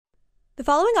The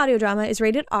following audio drama is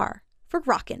rated R for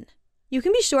Rockin'. You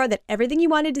can be sure that everything you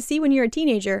wanted to see when you're a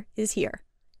teenager is here.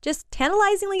 Just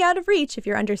tantalizingly out of reach if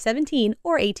you're under 17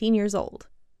 or 18 years old.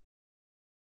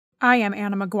 I am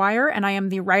Anna McGuire, and I am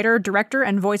the writer, director,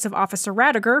 and voice of Officer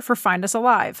Radiger for Find Us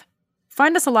Alive.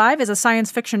 Find Us Alive is a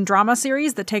science fiction drama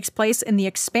series that takes place in the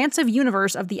expansive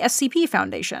universe of the SCP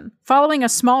Foundation, following a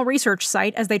small research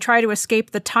site as they try to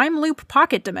escape the time loop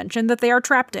pocket dimension that they are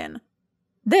trapped in.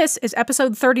 This is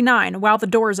episode 39, While the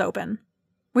Doors Open.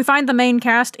 We find the main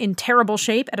cast in terrible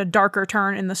shape at a darker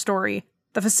turn in the story.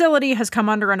 The facility has come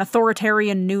under an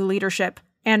authoritarian new leadership,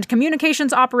 and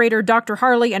communications operator Dr.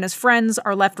 Harley and his friends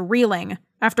are left reeling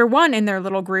after one in their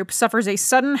little group suffers a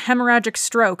sudden hemorrhagic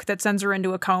stroke that sends her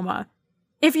into a coma.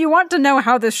 If you want to know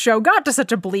how this show got to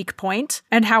such a bleak point,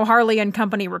 and how Harley and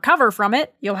company recover from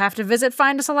it, you'll have to visit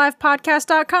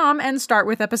findusalivepodcast.com and start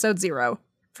with episode 0.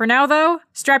 For now, though,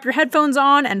 strap your headphones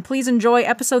on and please enjoy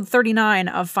episode 39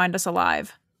 of Find Us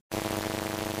Alive.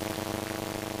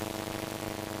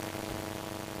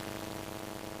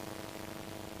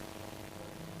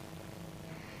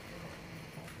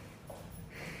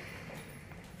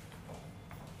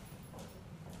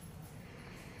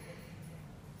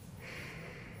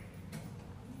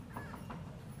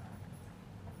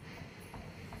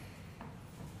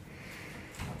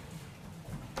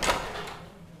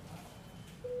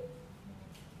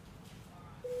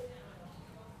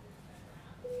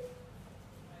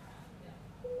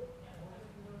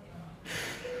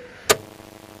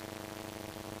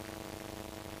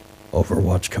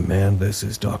 Overwatch Command, this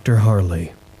is Dr.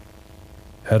 Harley,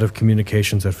 Head of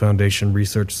Communications at Foundation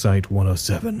Research Site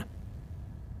 107,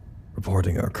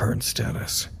 reporting our current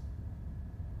status.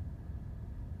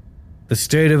 The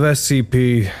state of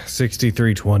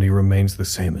SCP-6320 remains the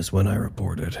same as when I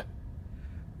reported.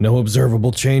 No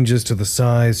observable changes to the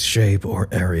size, shape, or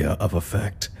area of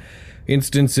effect.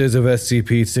 Instances of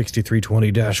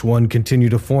SCP-6320-1 continue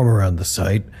to form around the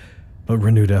site, but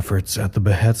renewed efforts at the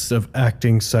behest of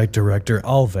Acting Site Director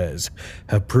Alves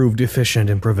have proved efficient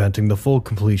in preventing the full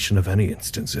completion of any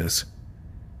instances.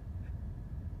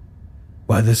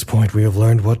 By this point, we have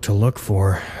learned what to look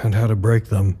for and how to break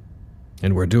them,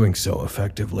 and we're doing so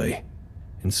effectively,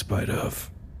 in spite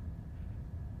of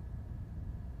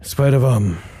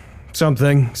something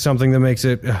that makes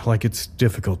it like it's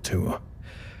difficult to.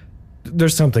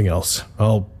 There's something else.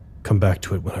 I'll come back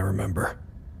to it when I remember.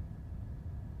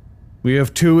 We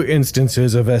have 2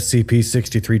 instances of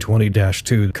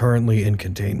SCP-6320-2 currently in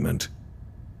containment.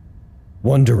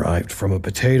 One derived from a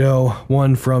potato,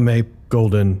 one from a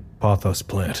golden pothos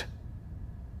plant.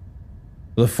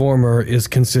 The former is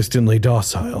consistently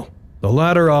docile. The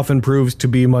latter often proves to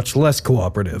be much less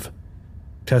cooperative.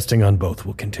 Testing on both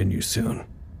will continue soon.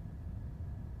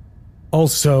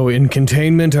 Also in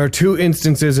containment are 2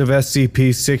 instances of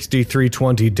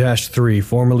SCP-6320-3,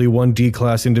 formerly 1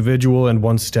 D-Class individual and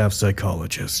 1 staff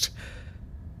psychologist.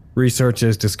 Research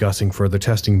is discussing further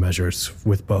testing measures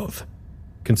with both,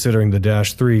 considering the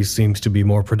 -3 seems to be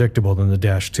more predictable than the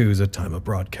 -2s at time of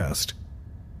broadcast.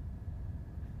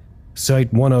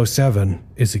 Site-107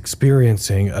 is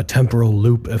experiencing a temporal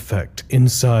loop effect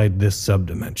inside this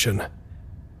subdimension.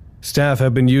 Staff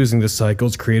have been using the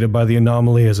cycles created by the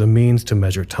anomaly as a means to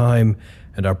measure time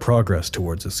and our progress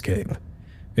towards escape.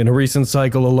 In a recent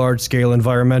cycle, a large-scale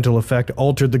environmental effect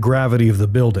altered the gravity of the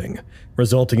building,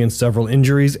 resulting in several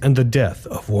injuries and the death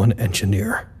of 1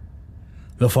 engineer.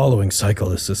 The following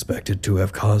cycle is suspected to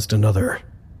have caused another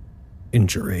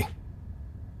injury.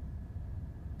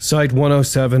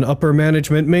 Site-107 upper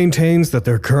management maintains that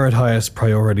their current highest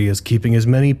priority is keeping as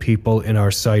many people in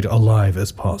our site alive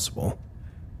as possible.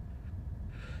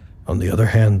 On the other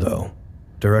hand, though,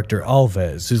 Director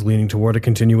Alves is leaning toward a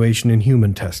continuation in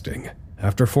human testing,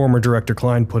 after former Director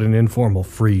Klein put an informal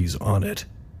freeze on it.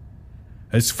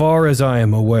 As far as I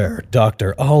am aware,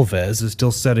 Dr. Alves is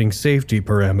still setting safety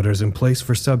parameters in place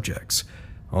for subjects,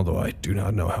 although I do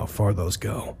not know how far those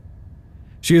go.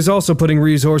 She is also putting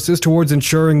resources towards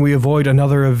ensuring we avoid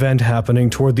another event happening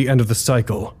toward the end of the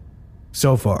cycle.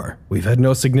 So far, we've had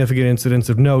no significant incidents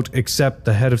of note except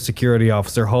the head of security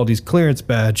officer Haldy's clearance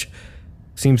badge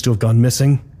seems to have gone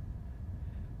missing.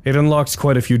 It unlocks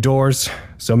quite a few doors,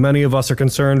 so many of us are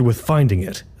concerned with finding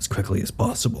it as quickly as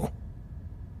possible.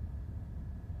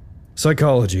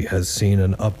 Psychology has seen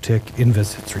an uptick in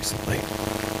visits recently.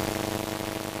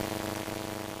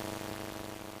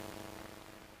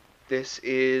 This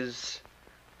is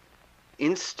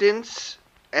Instance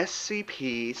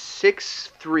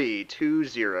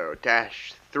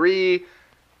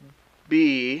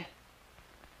SCP-6320-3B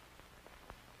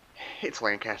It's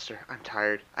Lancaster. I'm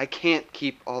tired. I can't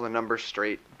keep all the numbers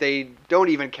straight. They don't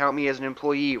even count me as an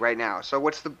employee right now, so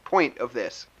what's the point of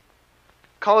this?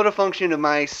 Call it a function of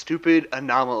my stupid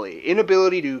anomaly.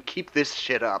 Inability to keep this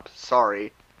shit up.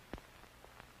 Sorry.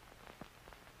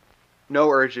 No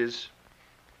urges.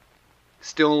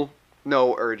 Still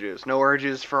no urges. No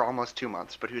urges for almost 2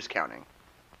 months, but who's counting?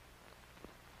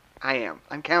 I am.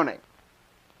 I'm counting.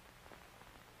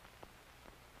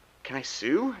 Can I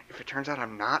sue if it turns out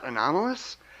I'm not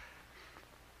anomalous?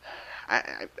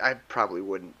 I probably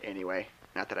wouldn't anyway.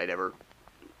 Not that I'd ever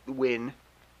win.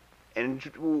 And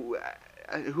who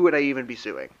would I even be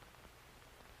suing?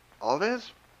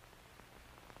 Alves?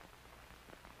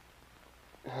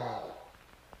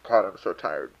 God, I'm so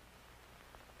tired.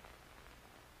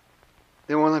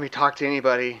 They won't let me talk to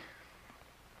anybody.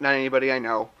 Not anybody I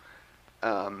know.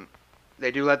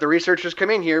 They do let the researchers come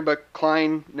in here, but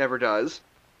Klein never does.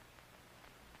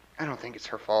 I don't think it's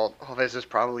her fault. Alves is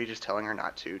probably just telling her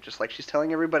not to, just like she's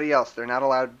telling everybody else. They're not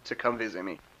allowed to come visit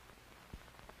me.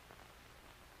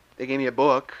 They gave me a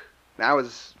book. That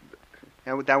was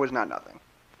not nothing.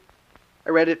 I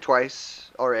read it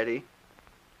twice already.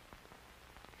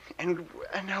 And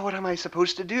now what am I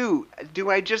supposed to do? Do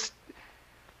I just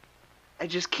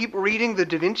keep reading the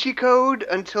Da Vinci Code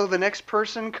until the next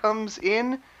person comes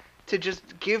in to just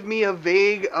give me a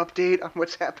vague update on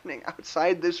what's happening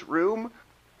outside this room?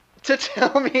 To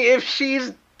tell me if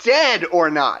she's dead or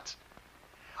not.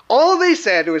 All they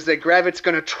said was that Gravit's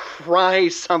gonna try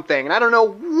something, and I don't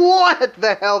know what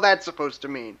the hell that's supposed to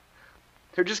mean.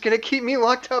 They're just gonna keep me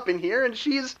locked up in here, and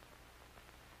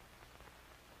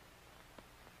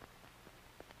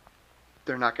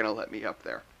they're not gonna let me up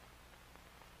there.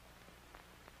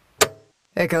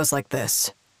 It goes like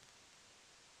this.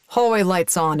 Hallway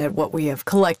lights on at what we have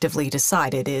collectively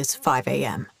decided is 5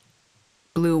 a.m.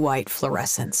 Blue-white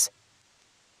fluorescence.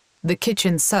 The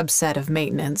kitchen subset of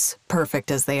maintenance, perfect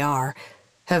as they are,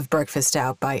 have breakfast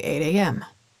out by 8 a.m.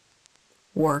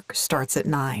 Work starts at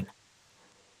 9.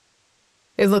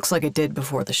 It looks like it did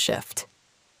before the shift.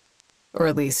 Or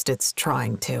at least it's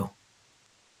trying to.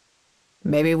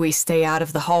 Maybe we stay out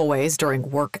of the hallways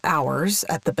during work hours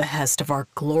at the behest of our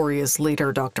glorious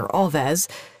leader, Dr. Alves,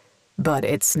 but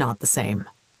it's not the same.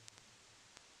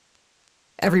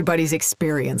 Everybody's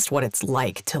experienced what it's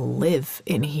like to live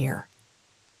in here.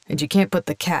 And you can't put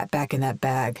the cat back in that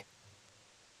bag.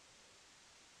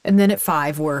 And then at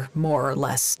 5, we're more or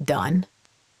less done.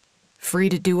 Free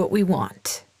to do what we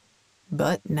want.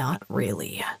 But not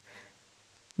really.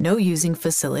 No using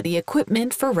facility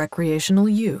equipment for recreational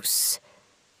use.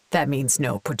 That means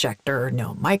no projector,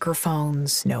 no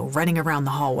microphones, no running around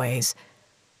the hallways.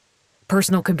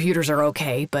 Personal computers are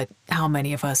okay, but how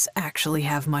many of us actually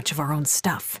have much of our own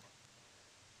stuff?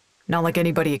 Not like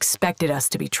anybody expected us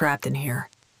to be trapped in here.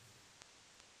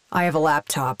 I have a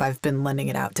laptop. I've been lending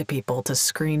it out to people to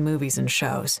screen movies and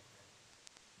shows.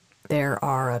 There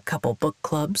are a couple book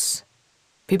clubs.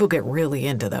 People get really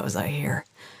into those, I hear.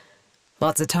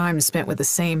 Lots of time spent with the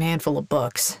same handful of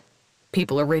books.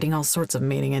 People are reading all sorts of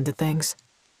meaning into things.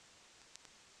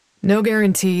 No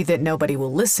guarantee that nobody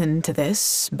will listen to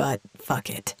this, but fuck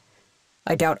it.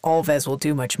 I doubt Alves will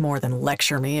do much more than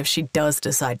lecture me if she does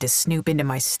decide to snoop into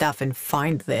my stuff and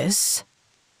find this.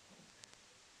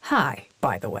 Hi,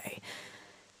 by the way.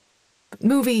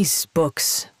 Movies,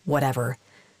 books, whatever.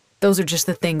 Those are just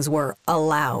the things we're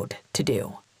allowed to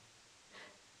do.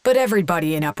 But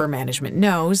everybody in upper management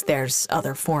knows there's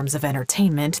other forms of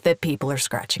entertainment that people are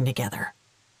scratching together.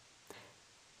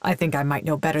 I think I might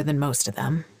know better than most of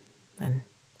them. And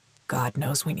God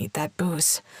knows we need that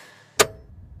booze.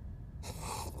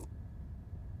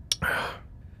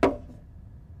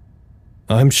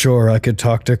 I'm sure I could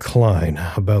talk to Klein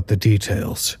about the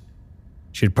details.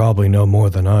 She'd probably know more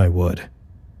than I would.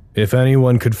 If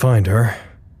anyone could find her.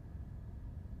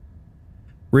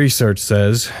 Research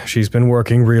says she's been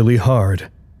working really hard.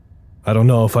 I don't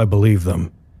know if I believe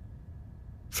them.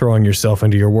 Throwing yourself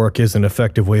into your work is an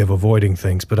effective way of avoiding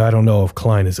things, but I don't know if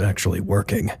Klein is actually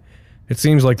working. It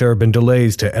seems like there have been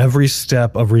delays to every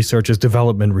step of research's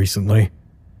development recently.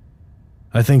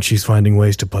 I think she's finding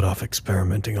ways to put off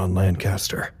experimenting on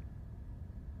Lancaster.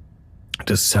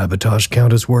 Does sabotage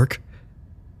count as work?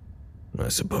 I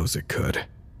suppose it could.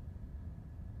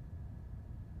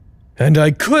 And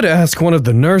I could ask one of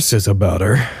the nurses about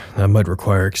her. That might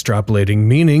require extrapolating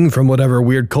meaning from whatever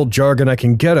weird cult jargon I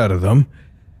can get out of them.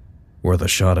 Worth a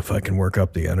shot if I can work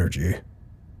up the energy.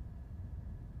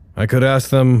 I could ask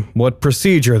them what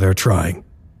procedure they're trying.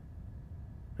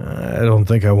 I don't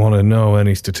think I want to know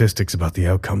any statistics about the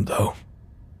outcome, though.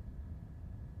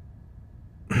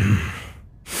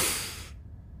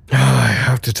 I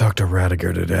have back to talk to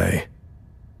Radiger today.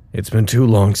 It's been too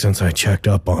long since I checked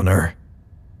up on her.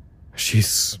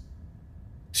 She's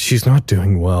not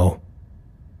doing well.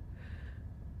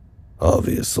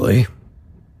 Obviously.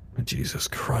 Jesus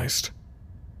Christ.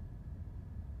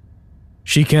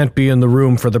 She can't be in the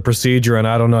room for the procedure, and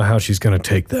I don't know how she's going to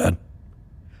take that.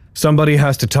 Somebody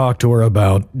has to talk to her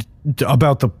about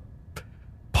the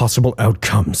possible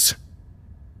outcomes.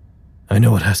 I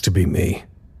know it has to be me.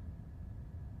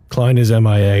 Klein is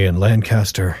MIA, and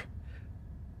Lancaster,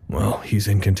 well, he's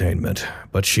in containment,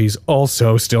 but she's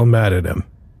also still mad at him.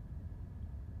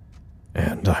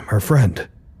 And I'm her friend.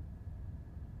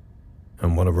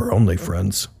 I'm one of her only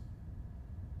friends.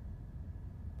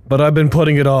 But I've been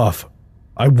putting it off.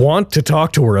 I want to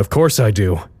talk to her, of course I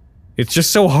do. It's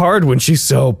just so hard when she's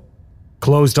so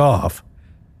closed off.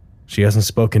 She hasn't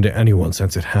spoken to anyone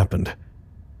since it happened.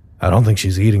 I don't think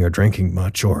she's eating or drinking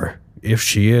much, or if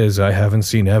she is, I haven't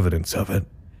seen evidence of it.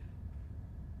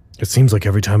 It seems like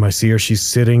every time I see her, she's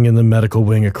sitting in the medical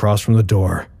wing across from the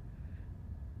door.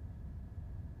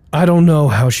 I don't know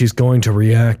how she's going to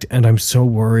react, and I'm so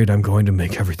worried I'm going to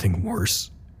make everything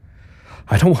worse.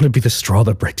 I don't want to be the straw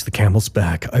that breaks the camel's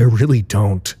back. I really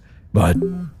don't, but...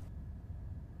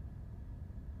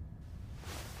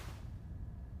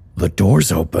 The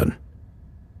door's open.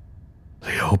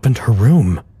 They opened her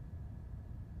room.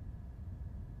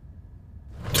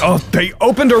 Oh, they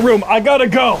opened her room! I gotta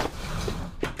go!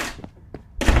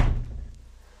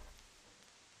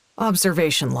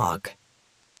 Observation log.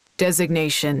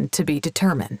 Designation to be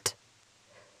determined.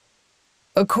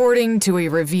 According to a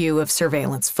review of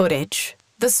surveillance footage,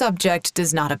 the subject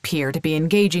does not appear to be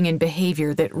engaging in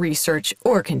behavior that research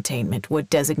or containment would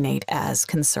designate as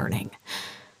concerning.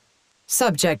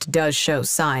 Subject does show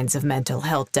signs of mental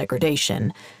health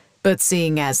degradation, but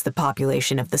seeing as the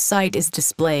population of the site is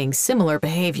displaying similar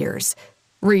behaviors,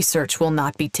 research will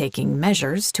not be taking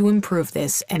measures to improve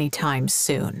this anytime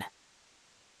soon.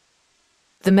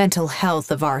 The mental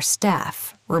health of our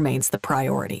staff remains the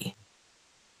priority.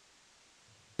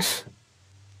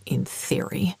 In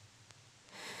theory.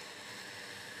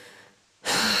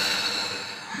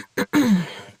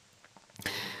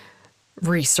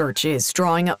 Research is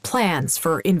drawing up plans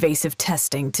for invasive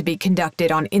testing to be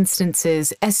conducted on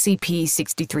instances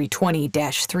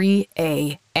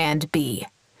SCP-6320-3A and B,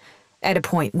 at a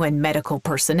point when medical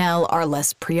personnel are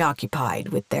less preoccupied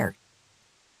with their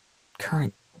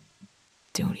current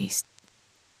duties.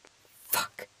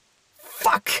 Fuck.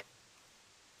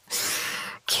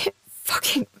 Can't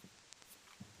fucking...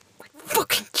 My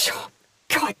fucking job.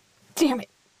 God damn it.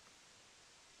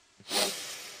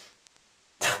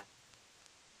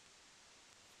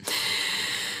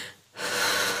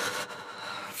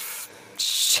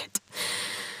 Shit.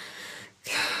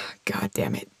 God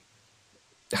damn it.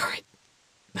 All right.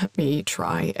 Let me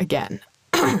try again.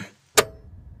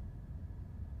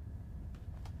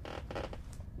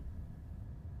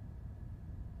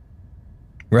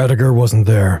 Radiger wasn't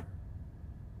there.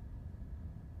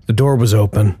 The door was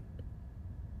open.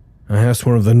 I asked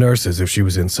one of the nurses if she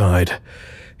was inside.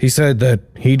 He said that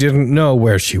he didn't know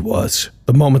where she was.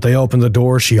 The moment they opened the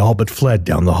door, she all but fled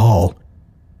down the hall.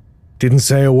 Didn't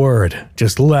say a word,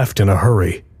 just left in a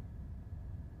hurry.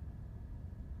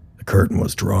 The curtain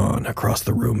was drawn across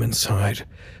the room inside.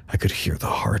 I could hear the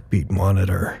heartbeat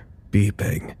monitor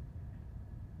beeping.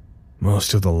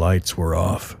 Most of the lights were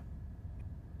off.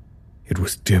 It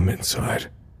was dim inside.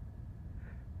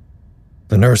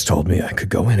 The nurse told me I could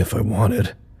go in if I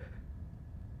wanted.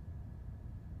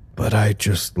 But I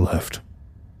just left.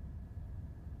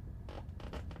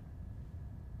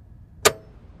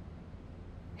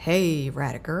 Hey,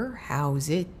 Radiger, how's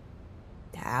it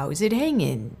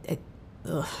hanging?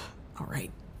 All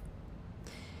right.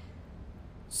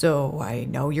 So, I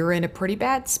know you're in a pretty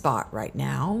bad spot right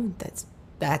now. That's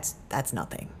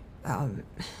nothing. I'm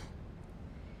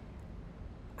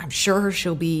sure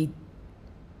she'll be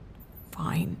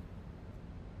fine.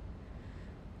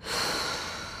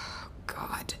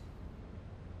 God.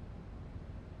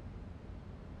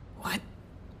 What?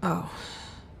 Oh.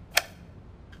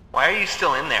 Why are you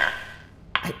still in there?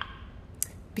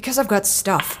 Because I've got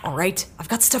stuff, all right? I've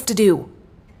got stuff to do.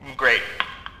 Great.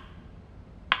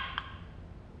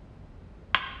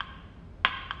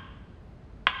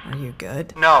 Are you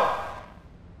good? No.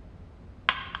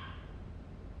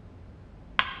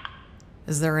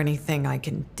 Is there anything I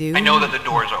can do? I know that the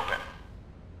door's open.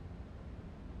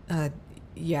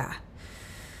 Yeah.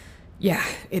 Yeah,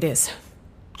 it is.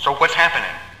 So what's happening?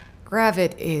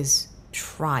 Gravit is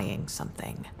trying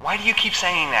something. Why do you keep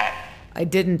saying that? I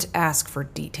didn't ask for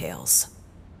details.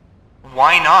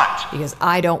 Why not? Because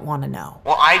I don't want to know.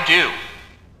 Well, I do.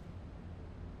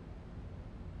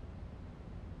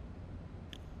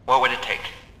 What would it take?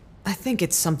 I think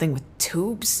it's something with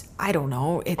tubes. I don't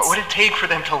know. What would it take for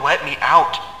them to let me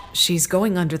out? She's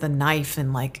going under the knife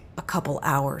in like a couple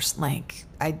hours, Lank.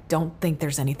 I don't think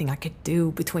there's anything I could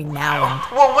do between now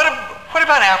and... Well, what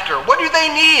about after? What do they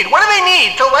need? What do they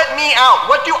need to let me out?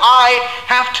 What do I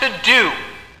have to do?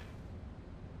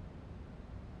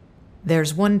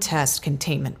 There's one test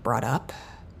containment brought up.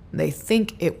 They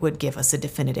think it would give us a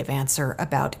definitive answer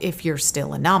about if you're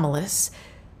still anomalous,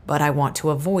 but I want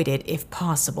to avoid it if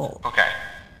possible. Okay.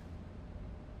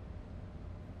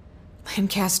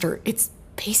 Lancaster, it's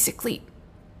basically...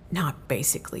 Not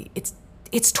basically.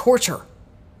 It's torture.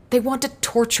 They want to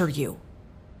torture you.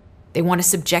 They want to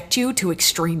subject you to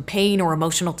extreme pain or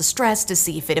emotional distress to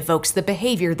see if it evokes the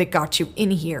behavior that got you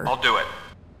in here. I'll do it.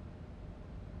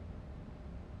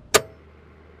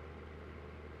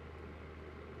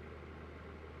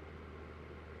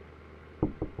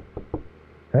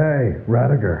 Hey,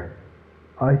 Radiger.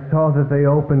 I saw that they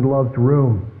opened Love's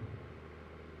room.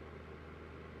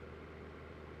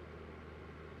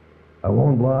 I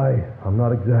won't lie, I'm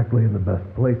not exactly in the best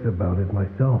place about it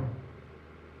myself.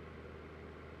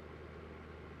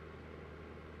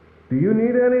 Do you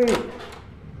need any?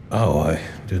 Oh, I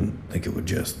didn't think it would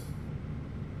just...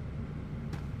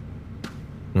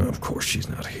 No, of course she's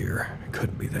not here. It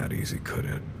couldn't be that easy, could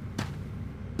it?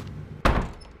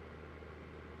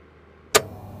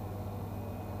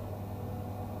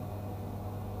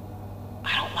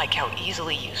 I don't like how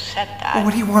easily you said that. Well,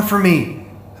 what do you want from me?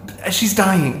 She's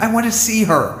dying. I want to see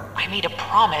her. I made a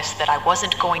promise that I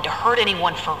wasn't going to hurt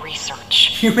anyone for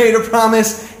research. You made a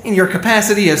promise in your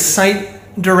capacity as site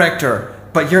director,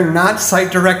 but you're not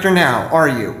site director now, are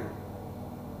you?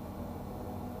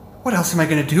 What else am I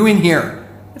going to do in here?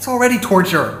 It's already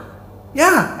torture.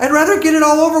 Yeah, I'd rather get it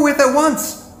all over with at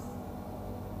once.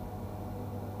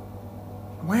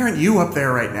 Why aren't you up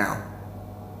there right now?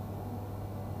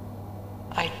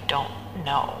 I don't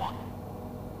know.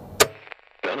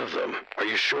 None of them. Are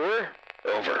you sure?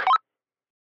 Over.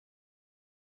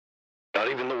 Not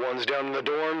even the ones down in the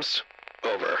dorms?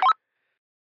 Over.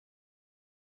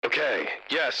 Okay,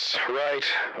 yes, right,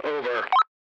 over.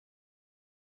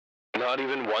 Not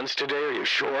even once today, are you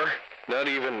sure? Not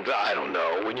even, I don't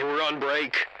know, when you were on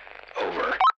break?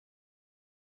 Over.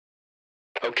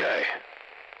 Okay.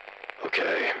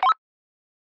 Okay.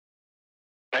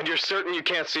 And you're certain you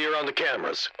can't see her on the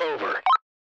cameras? Over.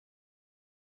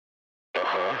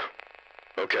 Uh-huh.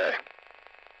 Okay.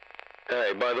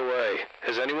 Hey, by the way,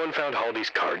 has anyone found Haldy's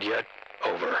card yet?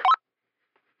 Over.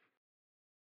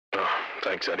 Oh,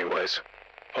 thanks anyways.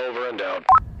 Over and out.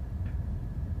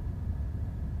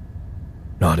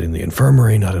 Not in the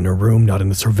infirmary, not in her room, not in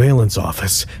the surveillance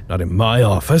office, not in my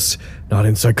office, not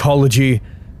in psychology,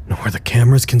 nor where the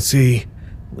cameras can see.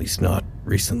 At least not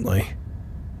recently.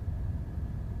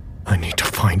 I need to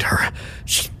find her.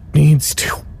 She needs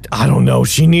to... I don't know,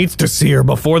 she needs to see her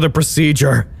before the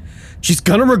procedure. She's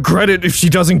gonna regret it if she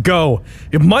doesn't go.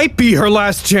 It might be her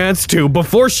last chance to,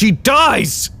 before she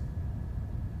dies!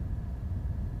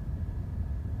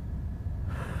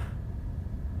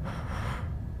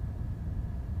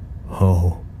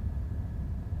 Oh.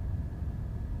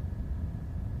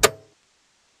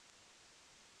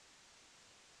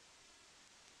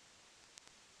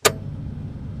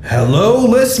 Hello,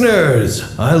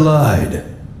 listeners! I lied.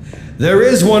 There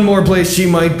is one more place she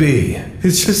might be.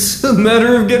 It's just a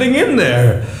matter of getting in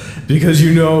there. Because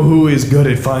you know who is good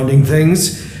at finding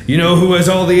things. You know who has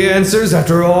all the answers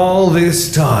after all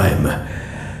this time.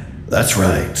 That's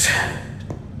right.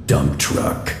 Dump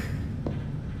truck.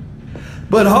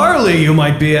 But Harley, you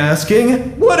might be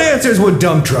asking, what answers would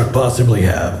Dump Truck possibly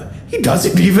have? He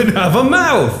doesn't even have a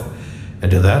mouth. And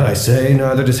to that I say,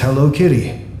 neither does Hello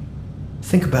Kitty.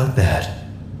 Think about that.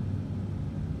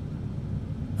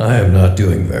 I am not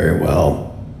doing very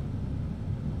well.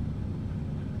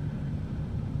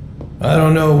 I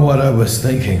don't know what I was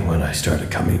thinking when I started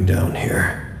coming down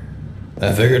here.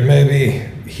 I figured maybe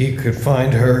he could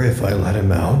find her if I let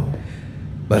him out.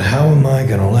 But how am I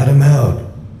gonna let him out?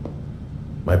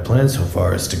 My plan so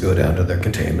far is to go down to their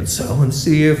containment cell and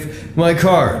see if my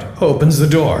card opens the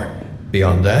door.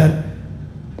 Beyond that,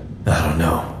 I don't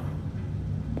know.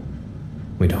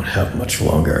 We don't have much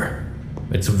longer.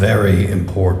 It's very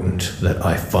important that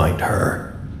I find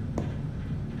her.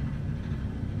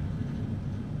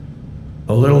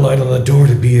 A little light on the door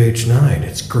to BH9.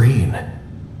 It's green.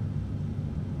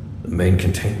 The main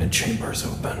containment chamber is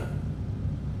open.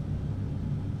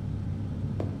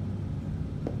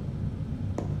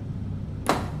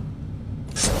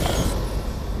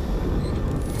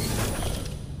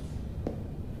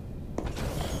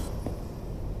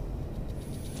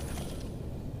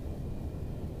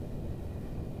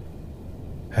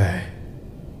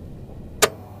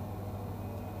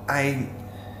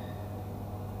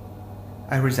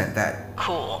 I resent that.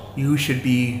 Cool. You should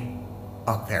be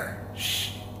up there.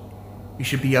 Shh. You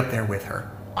should be up there with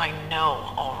her. I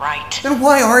know, alright. Then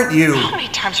why aren't you? How many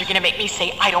times are you gonna make me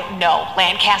say I don't know,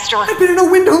 Lancaster? I've been in a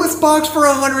windowless box for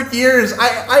 100 years.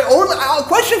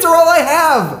 Questions are all I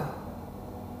have.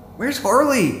 Where's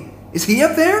Harley? Is he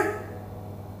up there?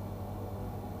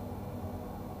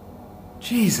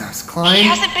 Jesus, Klein. He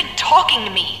hasn't been talking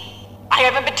to me. I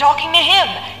haven't been talking to him.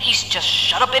 He's just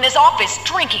shut up in his office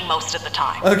drinking most of the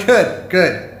time. Oh,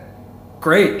 good.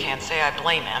 Great. Can't say I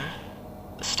blame him.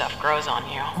 The stuff grows on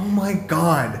you. Oh my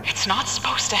god. It's not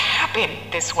supposed to happen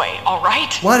this way,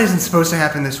 alright? What isn't supposed to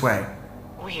happen this way?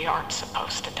 We aren't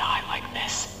supposed to die like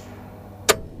this.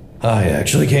 I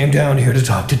actually came down here to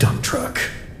talk to Dump Truck.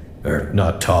 Or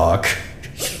not talk.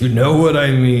 You know what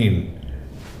I mean.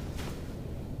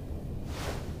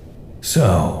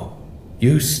 So,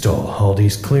 you stole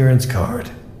Haldy's clearance card.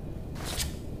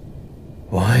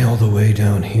 Why all the way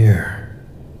down here?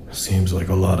 Seems like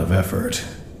a lot of effort.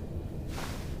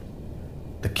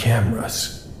 The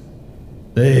cameras.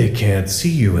 They can't see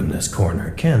you in this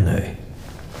corner, can they?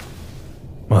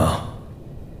 Well,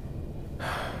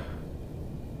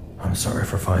 I'm sorry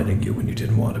for finding you when you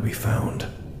didn't want to be found.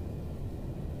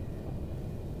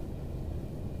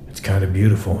 It's kind of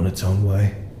beautiful in its own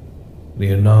way.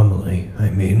 The anomaly, I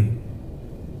mean.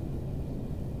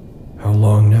 How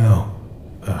long now?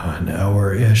 An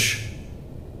hour-ish?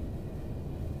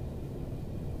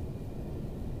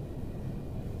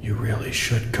 You really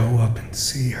should go up and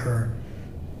see her.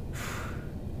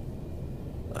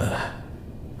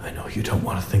 I know you don't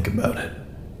want to think about it.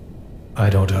 I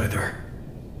don't either.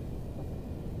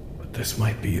 But this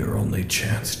might be your only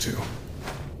chance to.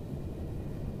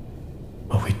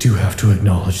 But we do have to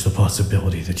acknowledge the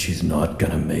possibility that she's not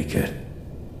gonna make it.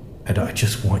 And I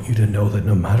just want you to know that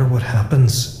no matter what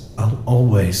happens, I'll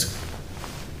always...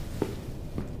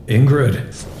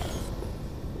 Ingrid.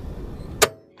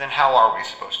 Then how are we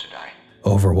supposed to die?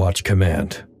 Overwatch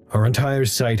Command. Our entire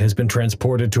site has been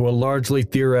transported to a largely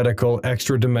theoretical,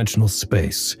 extra-dimensional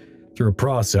space through a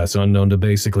process unknown to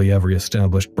basically every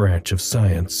established branch of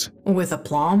science. With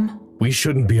aplomb? We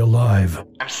shouldn't be alive.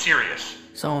 I'm serious.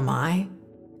 So am I.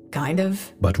 Kind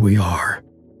of. But we are.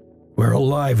 We're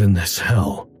alive in this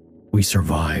hell. We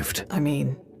survived. I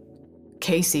mean,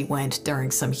 Casey went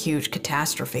during some huge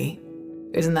catastrophe.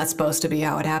 Isn't that supposed to be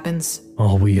how it happens?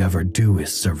 All we ever do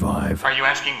is survive. Are you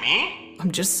asking me?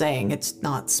 I'm just saying it's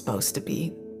not supposed to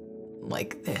be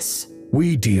like this.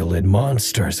 We deal in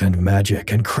monsters and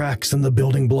magic and cracks in the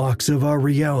building blocks of our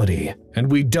reality.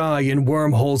 And we die in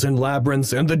wormholes and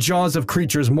labyrinths and the jaws of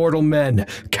creatures mortal men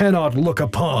cannot look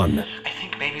upon. I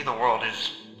think maybe the world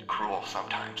is cruel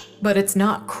sometimes. But it's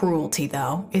not cruelty,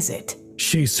 though, is it?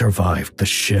 She survived the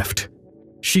shift.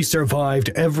 She survived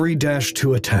every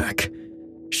 -2 attack.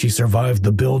 She survived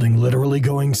the building literally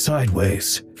going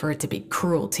sideways. For it to be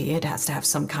cruelty, it has to have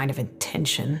some kind of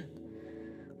intention.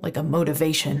 Like a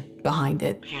motivation behind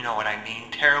it. You know what I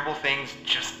mean. Terrible things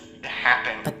just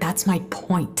happen. But that's my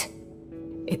point.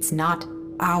 It's not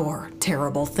our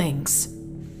terrible things.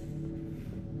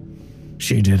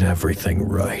 She did everything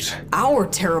right. Our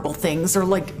terrible things are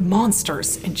like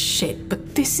monsters and shit,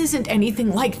 but this isn't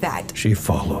anything like that. She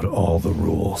followed all the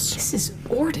rules. This is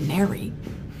ordinary.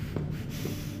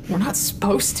 We're not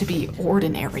supposed to be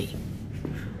ordinary.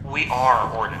 We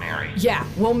are ordinary. Yeah,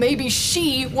 well maybe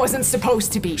she wasn't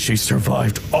supposed to be. She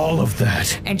survived all of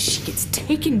that. And she gets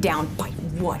taken down by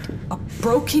what? A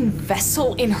broken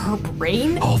vessel in her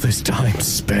brain? All this time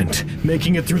spent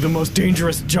making it through the most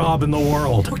dangerous job in the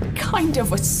world. What kind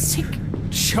of a sick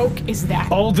joke is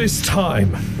that? All this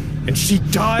time, and she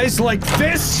dies like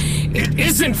this? It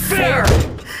isn't fair!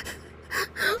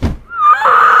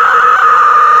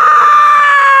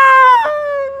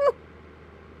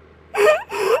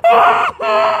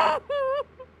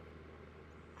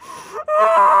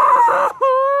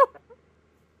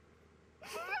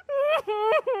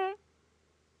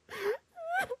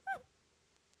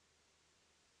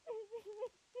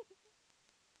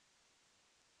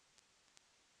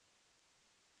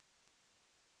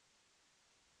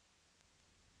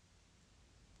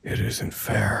 It isn't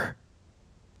fair.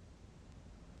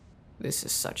 This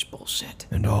is such bullshit.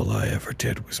 And all I ever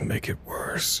did was make it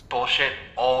worse. Bullshit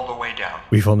all the way down.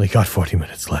 We've only got 40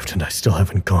 minutes left and I still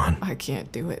haven't gone. I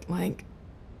can't do it, Lank.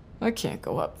 I can't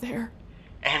go up there.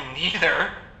 And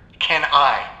neither can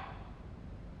I.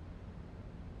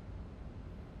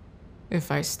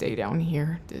 If I stay down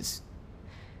here, does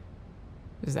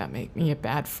that make me a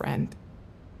bad friend?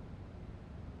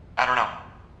 I don't know.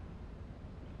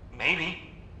 Maybe.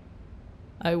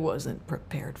 I wasn't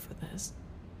prepared for this.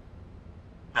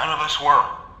 None of us were.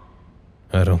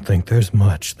 I don't think there's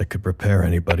much that could prepare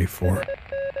anybody for.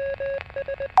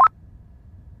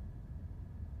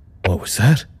 What was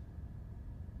that?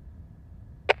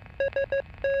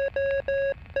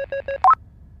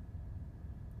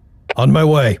 On my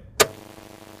way.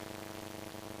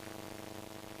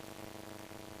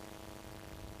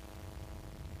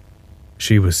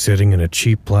 She was sitting in a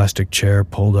cheap plastic chair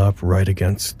pulled up right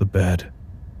against the bed,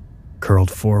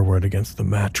 curled forward against the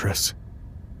mattress,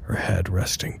 her head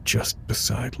resting just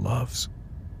beside Love's.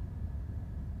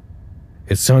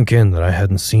 It sunk in that I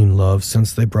hadn't seen Love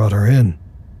since they brought her in.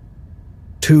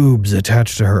 Tubes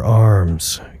attached to her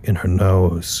arms, in her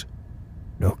nose,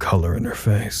 no color in her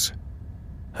face.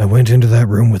 I went into that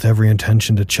room with every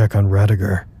intention to check on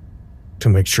Radiger, to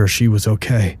make sure she was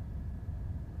okay.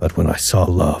 But when I saw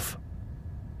Love,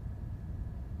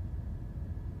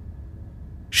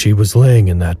 she was laying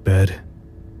in that bed,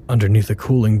 underneath a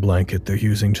cooling blanket they're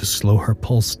using to slow her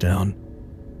pulse down.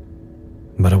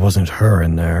 But it wasn't her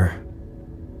in there.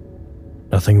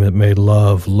 Nothing that made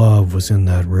Love was in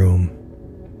that room.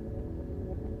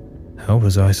 How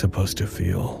was I supposed to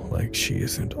feel like she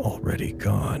isn't already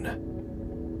gone?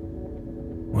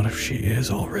 What if she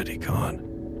is already gone?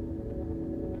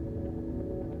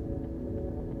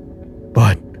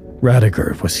 But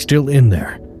Radiger was still in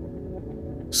there.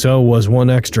 So was one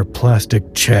extra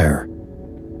plastic chair.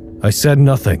 I said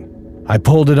nothing. I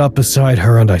pulled it up beside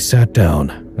her and I sat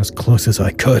down, as close as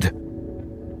I could.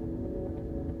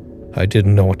 I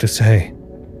didn't know what to say,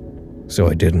 so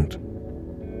I didn't.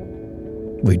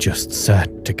 We just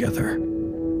sat together,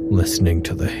 listening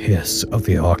to the hiss of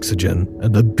the oxygen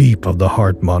and the beep of the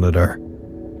heart monitor.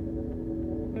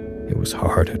 It was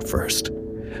hard at first,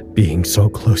 being so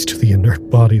close to the inert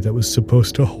body that was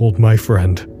supposed to hold my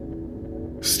friend.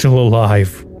 Still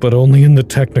alive, but only in the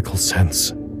technical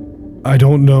sense. I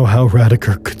don't know how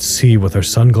Radiger could see with her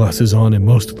sunglasses on and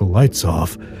most of the lights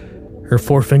off, her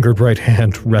four-fingered right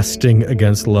hand resting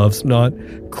against Love's, not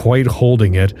quite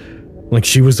holding it, like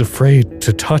she was afraid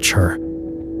to touch her.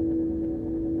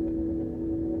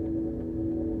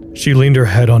 She leaned her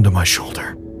head onto my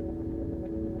shoulder.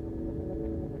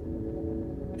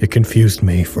 It confused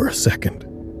me for a second.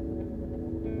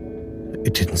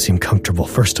 It didn't seem comfortable,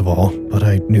 first of all, but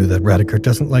I knew that Radiger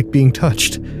doesn't like being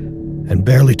touched, and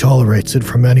barely tolerates it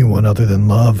from anyone other than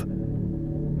Love.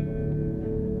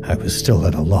 I was still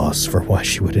at a loss for why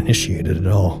she would initiate it at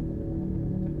all,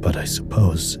 but I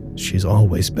suppose she's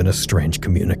always been a strange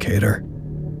communicator.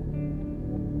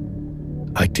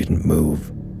 I didn't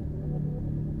move,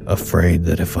 afraid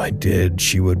that if I did,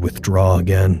 she would withdraw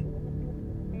again.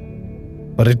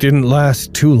 But it didn't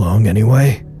last too long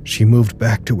anyway. She moved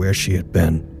back to where she had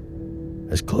been,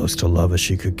 as close to Love as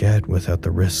she could get without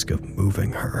the risk of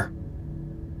moving her.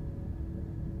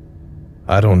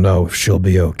 I don't know if she'll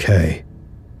be okay.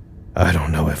 I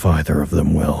don't know if either of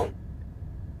them will.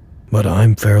 But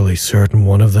I'm fairly certain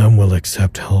one of them will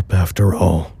accept help after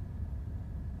all.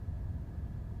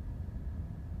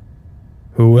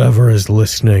 Whoever is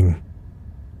listening,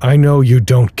 I know you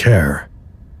don't care.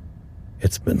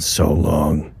 It's been so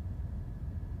long.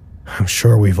 I'm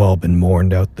sure we've all been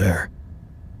mourned out there.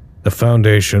 The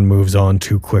Foundation moves on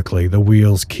too quickly, the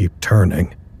wheels keep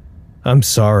turning. I'm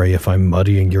sorry if I'm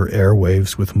muddying your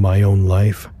airwaves with my own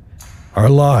life. Our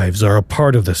lives are a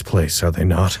part of this place, are they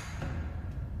not?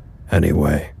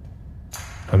 Anyway,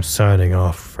 I'm signing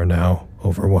off for now,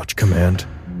 Overwatch Command.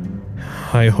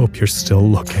 I hope you're still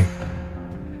looking.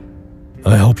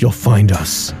 I hope you'll find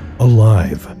us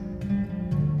alive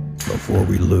before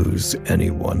we lose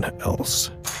anyone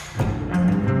else.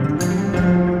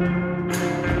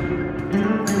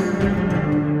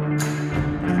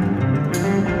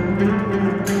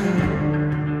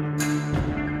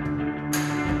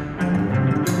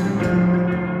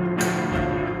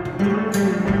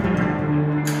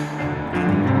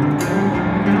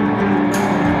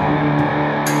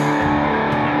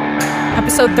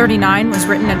 Episode 39 was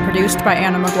written and produced by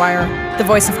Anna Maguire. The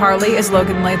voice of Harley is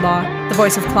Logan Laidlaw. The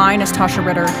voice of Klein is Tasha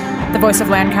Ritter. The voice of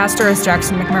Lancaster is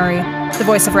Jackson McMurray. The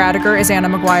voice of Radiger is Anna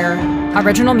Maguire.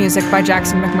 Original music by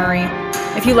Jackson McMurray.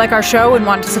 If you like our show and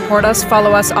want to support us,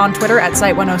 follow us on Twitter at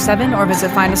Site107 or visit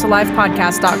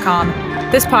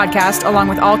findusalivepodcast.com. This podcast, along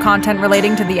with all content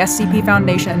relating to the SCP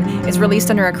Foundation, is released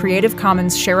under a Creative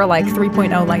Commons Share-alike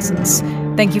 3.0 license.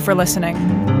 Thank you for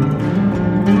listening.